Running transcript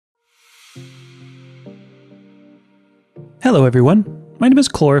Hello everyone, my name is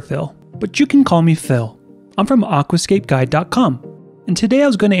Chlorophyll, but you can call me Phil. I'm from Aquascapeguide.com, and today I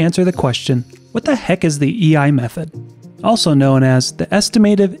was going to answer the question, what the heck is the EI method? Also known as the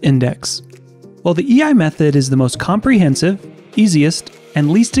Estimative Index. Well, the EI method is the most comprehensive, easiest,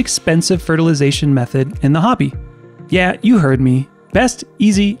 and least expensive fertilization method in the hobby. Yeah, you heard me. Best,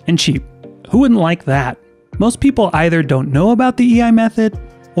 easy, and cheap. Who wouldn't like that? Most people either don't know about the EI method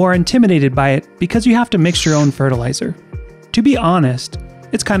or are intimidated by it because you have to mix your own fertilizer. To be honest,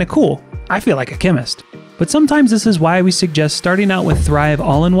 it's kind of cool. I feel like a chemist. But sometimes this is why we suggest starting out with Thrive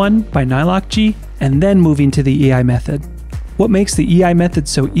All-in-One by Niloc and then moving to the EI method. What makes the EI method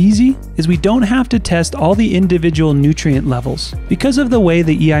so easy is we don't have to test all the individual nutrient levels because of the way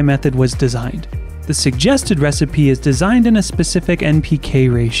the EI method was designed. The suggested recipe is designed in a specific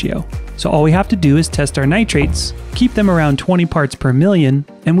NPK ratio. So all we have to do is test our nitrates, keep them around 20 parts per million,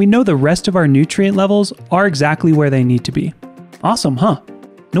 and we know the rest of our nutrient levels are exactly where they need to be. Awesome, huh?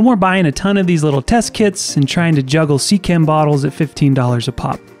 No more buying a ton of these little test kits and trying to juggle CSM bottles at $15 a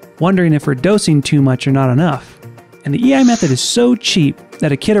pop, wondering if we're dosing too much or not enough. And the EI method is so cheap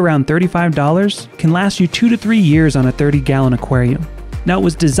that a kit around $35 can last you 2 to 3 years on a 30-gallon aquarium. Now, it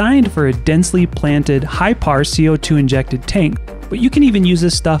was designed for a densely planted, high-par CO2 injected tank, but you can even use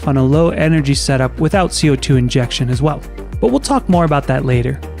this stuff on a low-energy setup without CO2 injection as well. But we'll talk more about that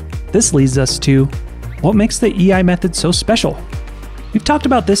later. This leads us to, what makes the EI method so special? We've talked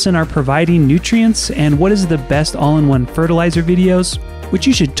about this in our Providing Nutrients and What is the Best All-in-One Fertilizer videos, which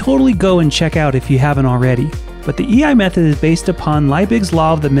you should totally go and check out if you haven't already. But the EI method is based upon Liebig's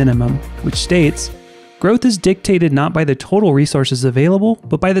Law of the Minimum, which states, growth is dictated not by the total resources available,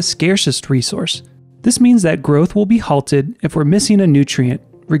 but by the scarcest resource. This means that growth will be halted if we're missing a nutrient,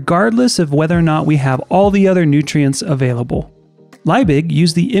 regardless of whether or not we have all the other nutrients available. Liebig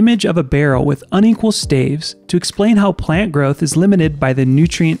used the image of a barrel with unequal staves to explain how plant growth is limited by the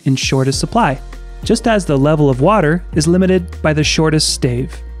nutrient in shortest supply, just as the level of water is limited by the shortest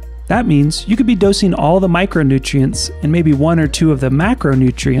stave. That means you could be dosing all the micronutrients and maybe 1 or 2 of the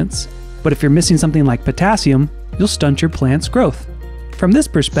macronutrients, but if you're missing something like potassium, you'll stunt your plant's growth. From this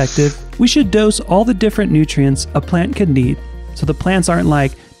perspective, we should dose all the different nutrients a plant could need, so the plants aren't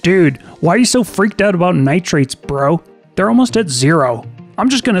like, dude, why are you so freaked out about nitrates, bro? They're almost at 0. I'm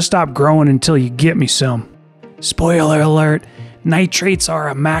just gonna stop growing until you get me some. Spoiler alert, nitrates are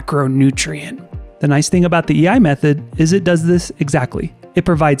a macronutrient. The nice thing about the EI method is it does this exactly. It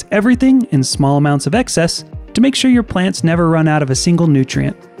provides everything in small amounts of excess to make sure your plants never run out of a single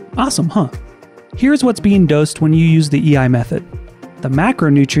nutrient. Awesome, huh? Here's what's being dosed when you use the EI method. The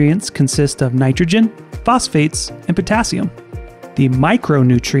macronutrients consist of nitrogen, phosphates, and potassium. The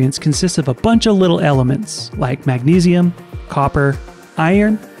micronutrients consist of a bunch of little elements like magnesium, copper,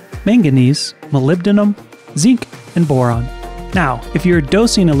 iron, manganese, molybdenum, zinc, and boron. Now, if you're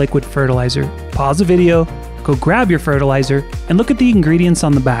dosing a liquid fertilizer, pause the video, go grab your fertilizer, and look at the ingredients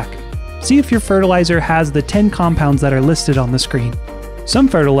on the back. See if your fertilizer has the 10 compounds that are listed on the screen. Some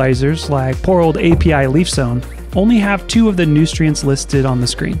fertilizers, like poor old API Leaf Zone, only have 2 of the nutrients listed on the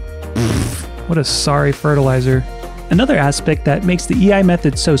screen. What a sorry fertilizer. Another aspect that makes the EI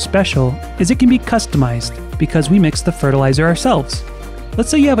method so special is it can be customized because we mix the fertilizer ourselves. Let's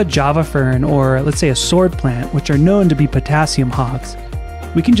say you have a Java fern or let's say a sword plant, which are known to be potassium hogs.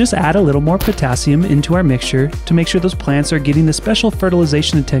 We can just add a little more potassium into our mixture to make sure those plants are getting the special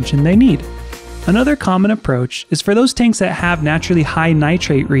fertilization attention they need. Another common approach is for those tanks that have naturally high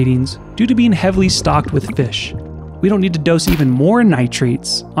nitrate readings due to being heavily stocked with fish. We don't need to dose even more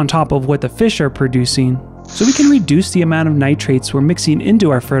nitrates on top of what the fish are producing, so we can reduce the amount of nitrates we're mixing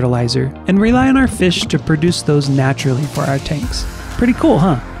into our fertilizer and rely on our fish to produce those naturally for our tanks. Pretty cool,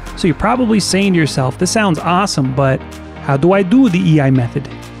 huh? So you're probably saying to yourself, this sounds awesome, but how do I do the EI method?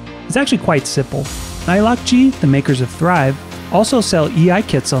 It's actually quite simple. Niloc, the makers of Thrive, also sell EI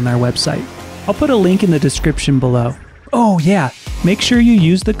kits on their website. I'll put a link in the description below. Oh yeah, make sure you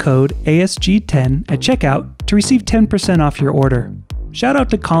use the code ASG10 at checkout to receive 10% off your order. Shout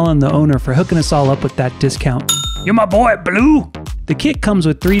out to Colin, the owner, for hooking us all up with that discount. You're my boy, Blue! The kit comes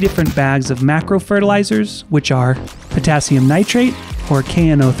with 3 different bags of macro fertilizers, which are potassium nitrate, or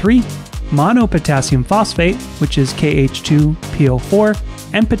KNO3, monopotassium phosphate, which is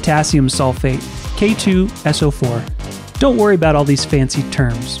KH2PO4, and potassium sulfate, K2SO4. Don't worry about all these fancy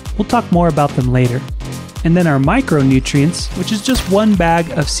terms. We'll talk more about them later. And then our micronutrients, which is just 1 bag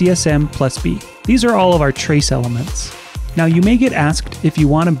of CSM+B. These are all of our trace elements. Now you may get asked if you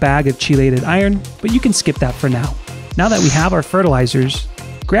want a bag of chelated iron, but you can skip that for now. Now that we have our fertilizers,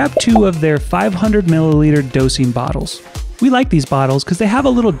 grab 2 of their 500 milliliter dosing bottles. We like these bottles because they have a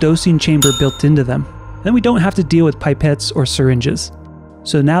little dosing chamber built into them. Then we don't have to deal with pipettes or syringes.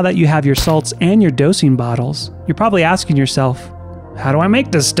 So now that you have your salts and your dosing bottles, you're probably asking yourself, how do I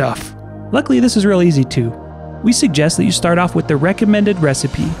make this stuff? Luckily, this is real easy too. We suggest that you start off with the recommended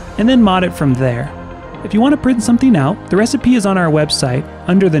recipe and then mod it from there. If you want to print something out, the recipe is on our website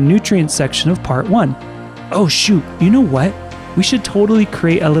under the nutrients section of part 1. Oh shoot, you know what? We should totally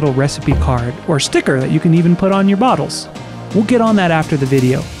create a little recipe card or sticker that you can even put on your bottles. We'll get on that after the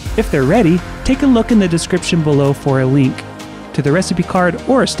video. If they're ready, take a look in the description below for a link to the recipe card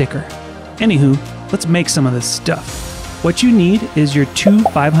or a sticker. Anywho, let's make some of this stuff. What you need is your 2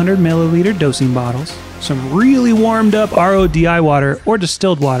 500 milliliter dosing bottles, some really warmed up RODI water or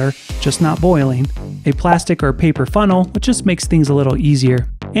distilled water, just not boiling, a plastic or paper funnel, which just makes things a little easier,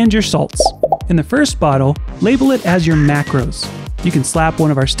 and your salts. In the first bottle, label it as your macros. You can slap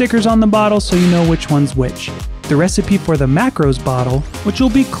one of our stickers on the bottle so you know which one's which. The recipe for the macros bottle, which will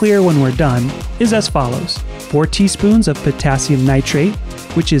be clear when we're done, is as follows. 4 teaspoons of potassium nitrate,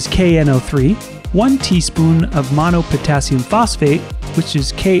 which is KNO3, 1 teaspoon of monopotassium phosphate, which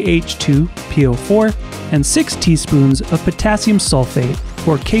is KH2PO4, and 6 teaspoons of potassium sulfate,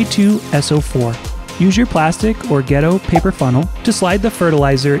 or K2SO4. Use your plastic or ghetto paper funnel to slide the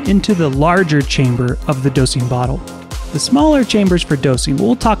fertilizer into the larger chamber of the dosing bottle. The smaller chambers for dosing,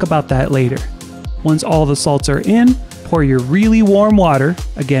 we'll talk about that later. Once all the salts are in, pour your really warm water,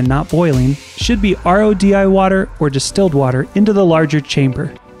 again not boiling, should be RODI water or distilled water, into the larger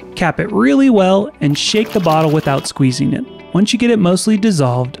chamber. Cap it really well and shake the bottle without squeezing it. Once you get it mostly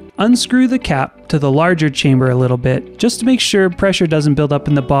dissolved, unscrew the cap to the larger chamber a little bit, just to make sure pressure doesn't build up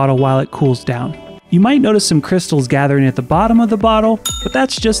in the bottle while it cools down. You might notice some crystals gathering at the bottom of the bottle, but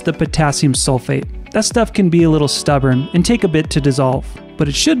that's just the potassium sulfate. That stuff can be a little stubborn and take a bit to dissolve, but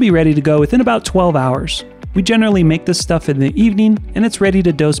it should be ready to go within about 12 hours. We generally make this stuff in the evening and it's ready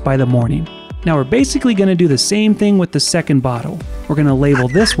to dose by the morning. Now we're basically going to do the same thing with the second bottle. We're going to label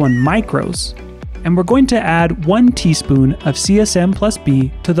this one micros, and we're going to add 1 teaspoon of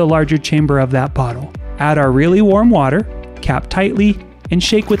CSM+B to the larger chamber of that bottle. Add our really warm water, cap tightly, and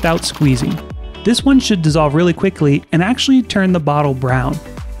shake without squeezing. This one should dissolve really quickly and actually turn the bottle brown.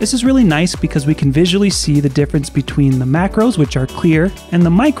 This is really nice because we can visually see the difference between the macros, which are clear, and the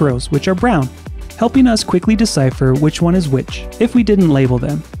micros, which are brown, helping us quickly decipher which one is which if we didn't label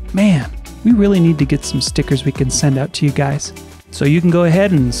them. Man, we really need to get some stickers we can send out to you guys. So you can go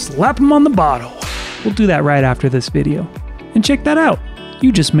ahead and slap them on the bottle. We'll do that right after this video. And check that out.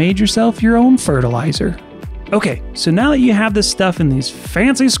 You just made yourself your own fertilizer. Okay, so now that you have this stuff in these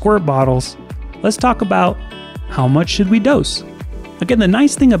fancy squirt bottles, let's talk about how much should we dose. Again, the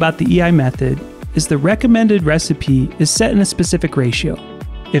nice thing about the EI method is the recommended recipe is set in a specific ratio.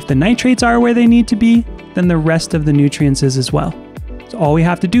 If the nitrates are where they need to be, then the rest of the nutrients is as well. So all we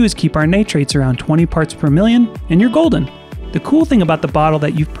have to do is keep our nitrates around 20 parts per million and you're golden. The cool thing about the bottle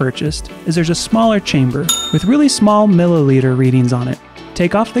that you've purchased is there's a smaller chamber with really small milliliter readings on it.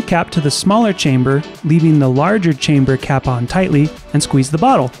 Take off the cap to the smaller chamber, leaving the larger chamber cap on tightly, and squeeze the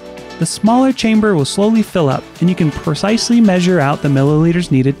bottle. The smaller chamber will slowly fill up and you can precisely measure out the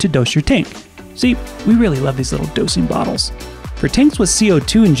milliliters needed to dose your tank. See, we really love these little dosing bottles. For tanks with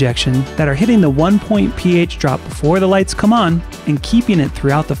CO2 injection that are hitting the 1 point pH drop before the lights come on and keeping it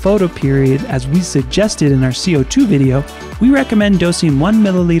throughout the photo period as we suggested in our CO2 video, we recommend dosing 1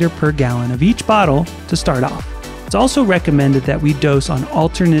 milliliter per gallon of each bottle to start off. It's also recommended that we dose on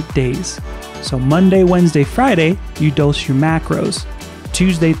alternate days. So Monday, Wednesday, Friday, you dose your macros.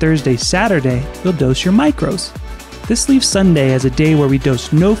 Tuesday, Thursday, Saturday, you'll dose your micros. This leaves Sunday as a day where we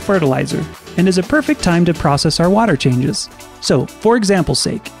dose no fertilizer and is a perfect time to process our water changes. So, for example's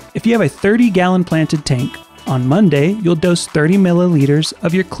sake, if you have a 30-gallon planted tank, on Monday you'll dose 30 milliliters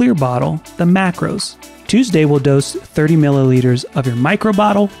of your clear bottle, the macros. Tuesday we'll dose 30 milliliters of your micro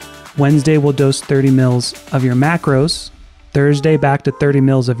bottle. Wednesday we'll dose 30 mils of your macros. Thursday back to 30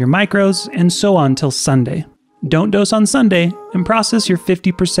 mils of your micros, and so on till Sunday. Don't dose on Sunday and process your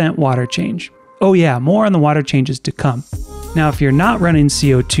 50% water change. Oh yeah, more on the water changes to come. Now if you're not running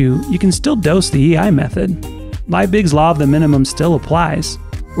CO2, you can still dose the EI method. Liebig's law of the minimum still applies.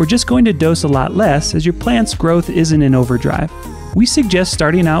 We're just going to dose a lot less as your plant's growth isn't in overdrive. We suggest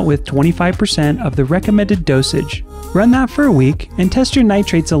starting out with 25% of the recommended dosage. Run that for a week and test your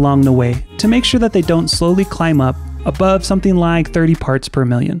nitrates along the way to make sure that they don't slowly climb up above something like 30 parts per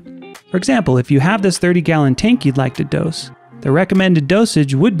million. For example, if you have this 30-gallon tank you'd like to dose, the recommended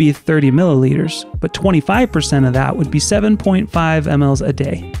dosage would be 30 milliliters, but 25% of that would be 7.5 mLs a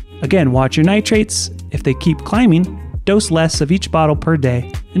day. Again, watch your nitrates. If they keep climbing, dose less of each bottle per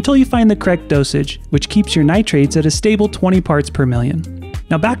day until you find the correct dosage, which keeps your nitrates at a stable 20 parts per million.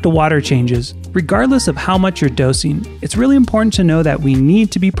 Now back to water changes. Regardless of how much you're dosing, it's really important to know that we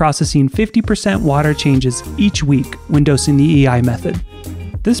need to be processing 50% water changes each week when dosing the EI method.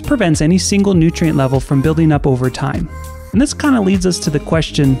 This prevents any single nutrient level from building up over time. And this kind of leads us to the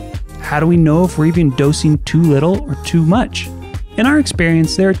question, how do we know if we're even dosing too little or too much? In our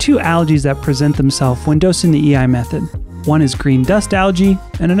experience, there are two algae that present themselves when dosing the EI method. One is green dust algae,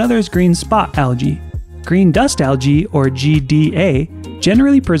 and another is green spot algae. Green dust algae, or GDA,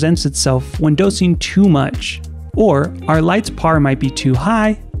 generally presents itself when dosing too much, or our light's PAR might be too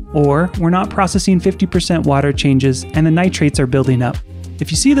high, or we're not processing 50% water changes and the nitrates are building up. If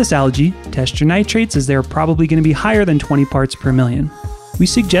you see this algae, test your nitrates as they're probably going to be higher than 20 parts per million. We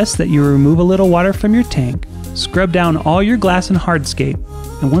suggest that you remove a little water from your tank, scrub down all your glass and hardscape,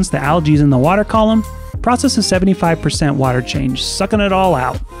 and once the algae is in the water column, process a 75% water change, sucking it all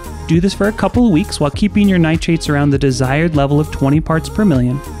out. Do this for a couple of weeks while keeping your nitrates around the desired level of 20 parts per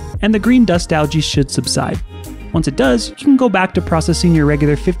million, and the green dust algae should subside. Once it does, you can go back to processing your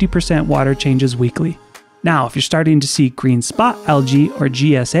regular 50% water changes weekly. Now, if you're starting to see green spot algae, or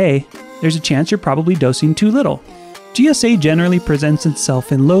GSA, there's a chance you're probably dosing too little. GSA generally presents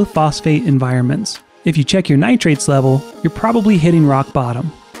itself in low phosphate environments. If you check your nitrates level, you're probably hitting rock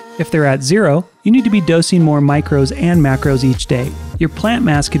bottom. If they're at 0, you need to be dosing more micros and macros each day. Your plant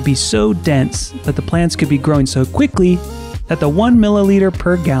mass could be so dense that the plants could be growing so quickly that the 1 milliliter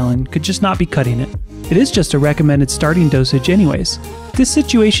per gallon could just not be cutting it. It is just a recommended starting dosage anyways. This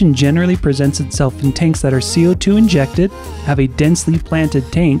situation generally presents itself in tanks that are CO2 injected, have a densely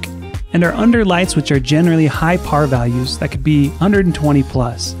planted tank, and are under lights which are generally high PAR values that could be 120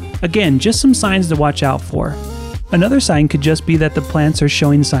 plus. Again, just some signs to watch out for. Another sign could just be that the plants are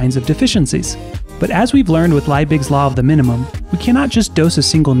showing signs of deficiencies. But as we've learned with Liebig's law of the minimum, we cannot just dose a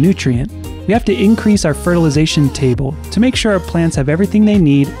single nutrient. We have to increase our fertilization table to make sure our plants have everything they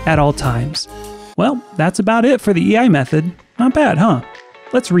need at all times. Well, that's about it for the EI method. Not bad, huh?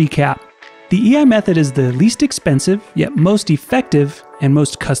 Let's recap. The EI method is the least expensive, yet most effective and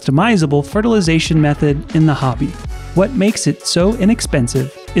most customizable fertilization method in the hobby. What makes it so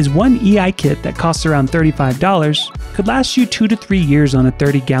inexpensive is one EI kit that costs around $35 could last you 2 to 3 years on a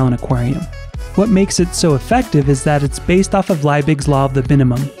 30-gallon aquarium. What makes it so effective is that it's based off of Liebig's law of the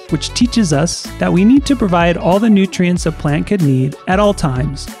minimum, which teaches us that we need to provide all the nutrients a plant could need at all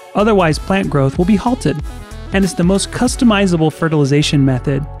times, otherwise plant growth will be halted. And it's the most customizable fertilization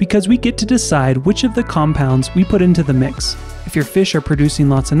method because we get to decide which of the compounds we put into the mix. If your fish are producing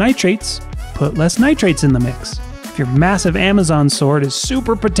lots of nitrates, put less nitrates in the mix. If your massive Amazon sword is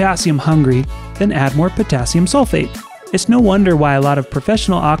super potassium hungry, then add more potassium sulfate. It's no wonder why a lot of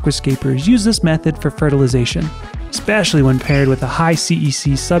professional aquascapers use this method for fertilization, especially when paired with a high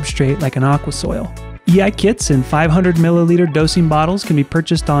CEC substrate like an aquasoil. EI kits in 500 milliliter dosing bottles can be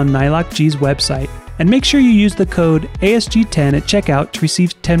purchased on NilocG's website, and make sure you use the code ASG10 at checkout to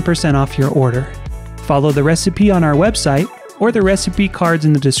receive 10% off your order. Follow the recipe on our website or the recipe cards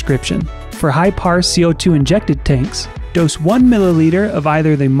in the description. For high PAR CO2 injected tanks, dose 1 milliliter of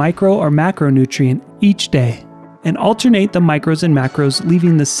either the micro or macronutrient each day, and alternate the micros and macros,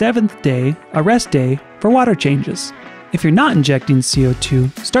 leaving the 7th day a rest day for water changes. If you're not injecting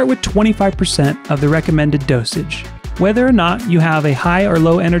CO2, start with 25% of the recommended dosage. Whether or not you have a high or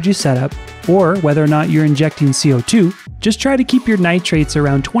low energy setup, or whether or not you're injecting CO2, just try to keep your nitrates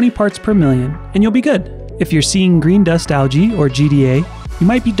around 20 parts per million and you'll be good. If you're seeing green dust algae, or GDA, you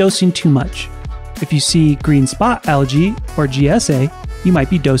might be dosing too much. If you see green spot algae, or GSA, you might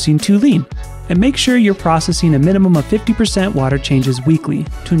be dosing too lean. And make sure you're processing a minimum of 50% water changes weekly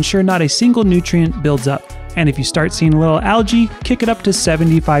to ensure not a single nutrient builds up. And if you start seeing a little algae, kick it up to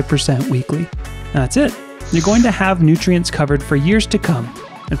 75% weekly. That's it. You're going to have nutrients covered for years to come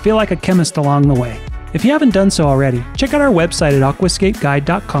and feel like a chemist along the way. If you haven't done so already, check out our website at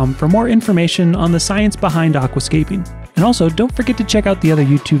aquascapeguide.com for more information on the science behind aquascaping. And also, don't forget to check out the other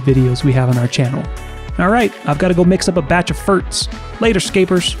YouTube videos we have on our channel. Alright, I've got to go mix up a batch of ferts. Later,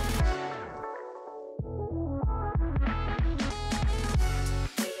 scapers.